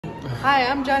Hi,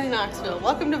 I'm Johnny Knoxville.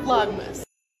 Welcome to Vlogmas.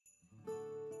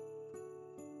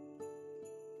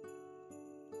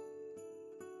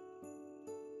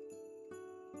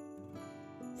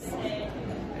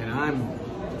 And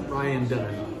I'm Ryan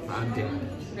Dunn. I'm Dan.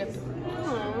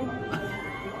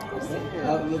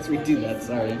 Let's redo that,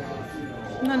 sorry.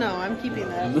 No, I'm keeping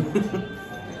that.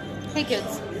 Hey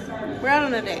kids, we're out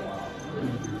on a date.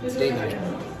 It's date night.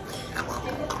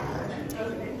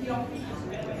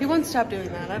 He won't stop doing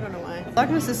that, I don't know why.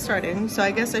 Vlogmas is starting, so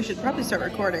I guess I should probably start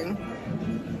recording.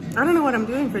 I don't know what I'm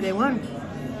doing for day one.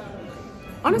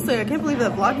 Honestly, I can't believe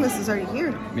that Vlogmas is already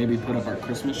here. Maybe put up our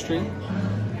Christmas tree?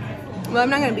 Well,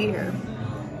 I'm not gonna be here.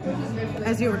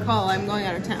 As you recall, I'm going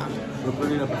out of town. We're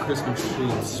putting up a Christmas tree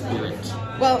in spirit.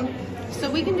 Well, so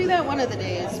we can do that one of the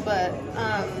days, but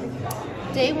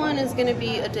day one is gonna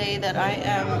be a day that I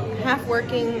am half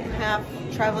working, half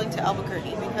traveling to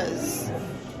Albuquerque because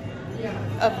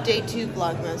of day 2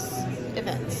 Vlogmas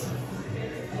events.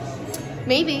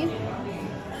 Maybe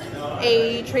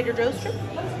a Trader Joe's trip.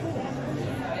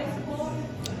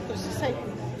 Who's to say?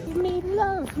 Me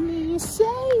love me, say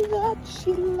that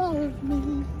you love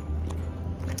me.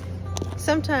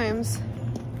 Sometimes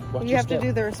Watch you have to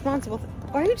do the responsible thing.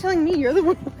 Why are you telling me you're the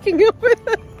one walking over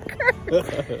the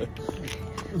curb?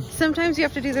 Sometimes you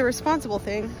have to do the responsible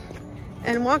thing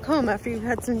and walk home after you've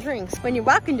had some drinks when you're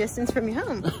walking distance from your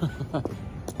home.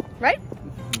 Right?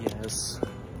 Yes.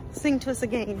 Sing to us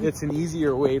again. It's an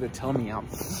easier way to tell me I'm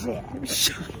fat.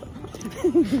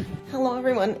 Hello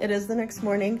everyone, it is the next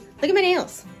morning. Look at my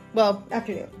nails. Well,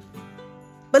 afternoon.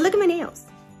 But look at my nails.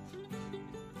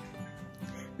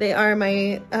 They are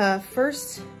my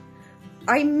first,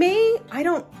 I've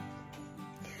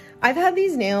had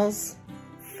these nails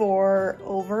for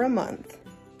over a month.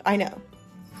 I know.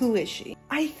 Who is she?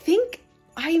 I think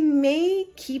I may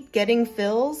keep getting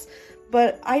fills,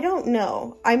 but I don't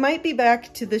know. I might be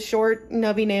back to the short,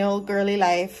 nubby nail, girly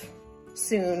life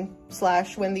soon,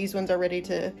 / when these ones are ready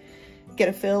to get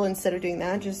a fill. Instead of doing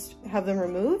that, just have them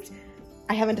removed.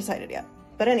 I haven't decided yet.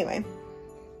 But anyway,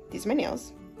 these are my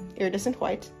nails. Iridescent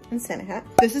white and Santa hat.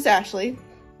 This is Ashley,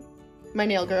 my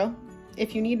nail girl.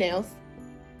 If you need nails,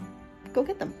 go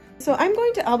get them. So I'm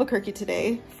going to Albuquerque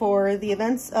today for the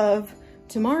events of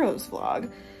tomorrow's vlog,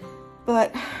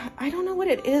 but I don't know what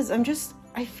it is.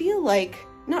 I feel like,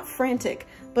 not frantic,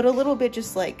 but a little bit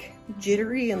just like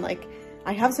jittery and like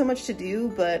I have so much to do,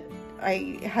 but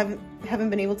I haven't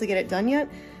been able to get it done yet.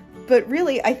 But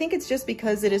really, I think it's just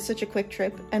because it is such a quick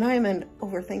trip and I am an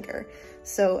overthinker.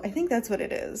 So I think that's what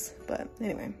it is. But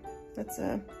anyway, that's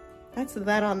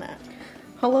that on that.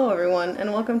 Hello everyone,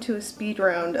 and welcome to a speed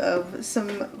round of some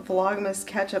Vlogmas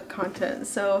catch-up content.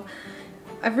 So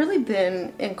I've really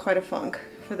been in quite a funk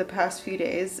for the past few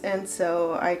days, and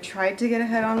so I tried to get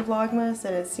ahead on Vlogmas,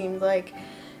 and it seemed like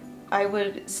I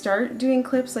would start doing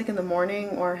clips like in the morning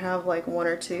or have like 1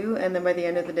 or 2, and then by the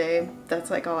end of the day that's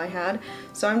like all I had.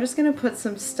 So I'm just gonna put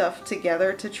some stuff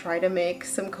together to try to make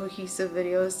some cohesive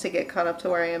videos to get caught up to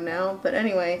where I am now. But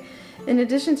anyway, in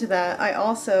addition to that, I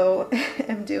also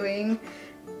am doing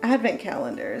advent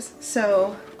calendars.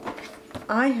 So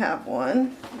I have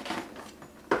one,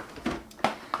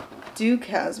 Duke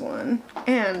has one,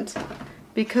 and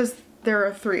because there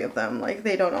are 3 of them, like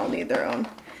they don't all need their own.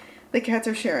 The cats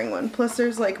are sharing one. Plus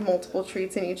there's like multiple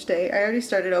treats in each day. I already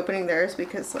started opening theirs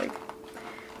because like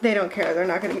they don't care. They're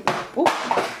not gonna be,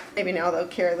 oh, maybe now they'll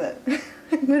care that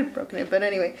I might have broken it, but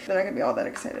anyway, they're not gonna be all that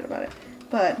excited about it.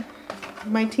 But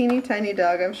my teeny tiny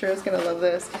dog, I'm sure, is gonna love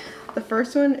this. The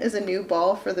first one is a new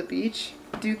ball for the beach.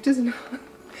 Duke does not,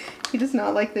 he does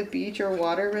not like the beach or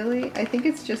water really. I think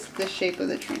it's just the shape of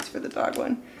the treats for the dog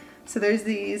one. So there's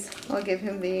these, I'll give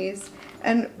him these.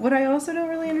 And what I also don't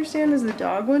really understand is the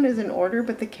dog one is in order,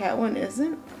 but the cat one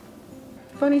isn't.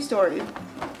 Funny story,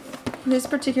 this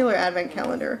particular advent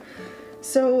calendar.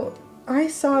 So I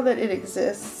saw that it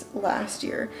exists last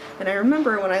year, and I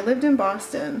remember when I lived in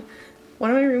Boston, one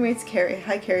of my roommates, Carrie,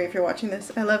 hi Carrie if you're watching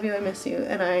this, I love you, I miss you,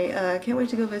 and I can't wait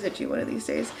to go visit you one of these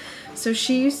days. So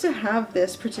she used to have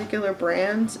this particular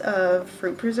brand of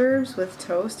fruit preserves with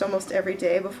toast almost every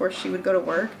day before she would go to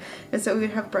work. And so we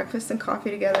would have breakfast and coffee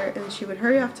together, and she would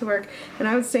hurry off to work, and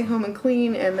I would stay home and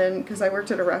clean, and then, because I worked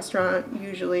at a restaurant,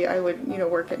 usually I would, you know,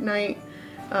 work at night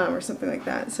or something like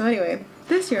that. So anyway,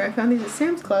 this year I found these at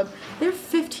Sam's Club. They're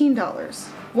 $15,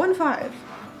 1-5,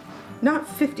 not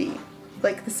 50.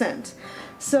 Like the cent.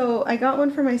 So I got one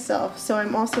for myself, so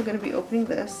I'm also going to be opening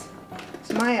this.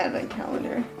 It's my advent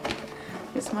calendar.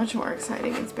 It's much more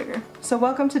exciting, it's bigger. So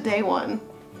welcome to day 1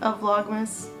 of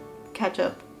Vlogmas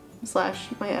catch-up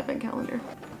 / my advent calendar.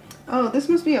 Oh, this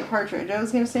must be a partridge. I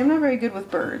was going to say I'm not very good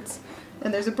with birds.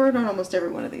 And there's a bird on almost every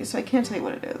one of these, so I can't tell you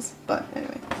what it is. But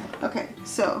anyway. Okay,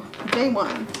 so day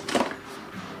one.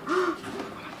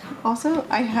 Also,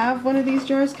 I have one of these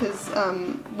jars because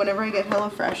whenever I get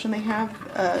HelloFresh and they have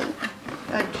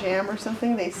a jam or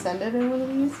something, they send it in one of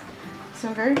these. So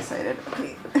I'm very excited.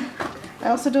 Okay. I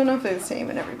also don't know if they're the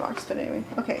same in every box, but anyway.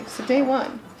 Okay, so day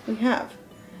one, we have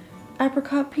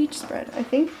apricot peach spread. I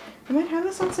think I might have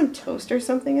this on some toast or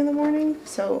something in the morning.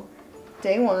 So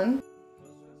day one.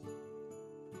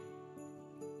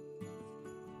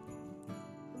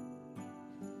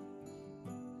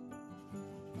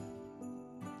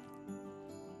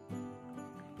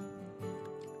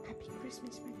 Happy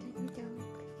Christmas, my tiny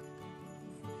dog.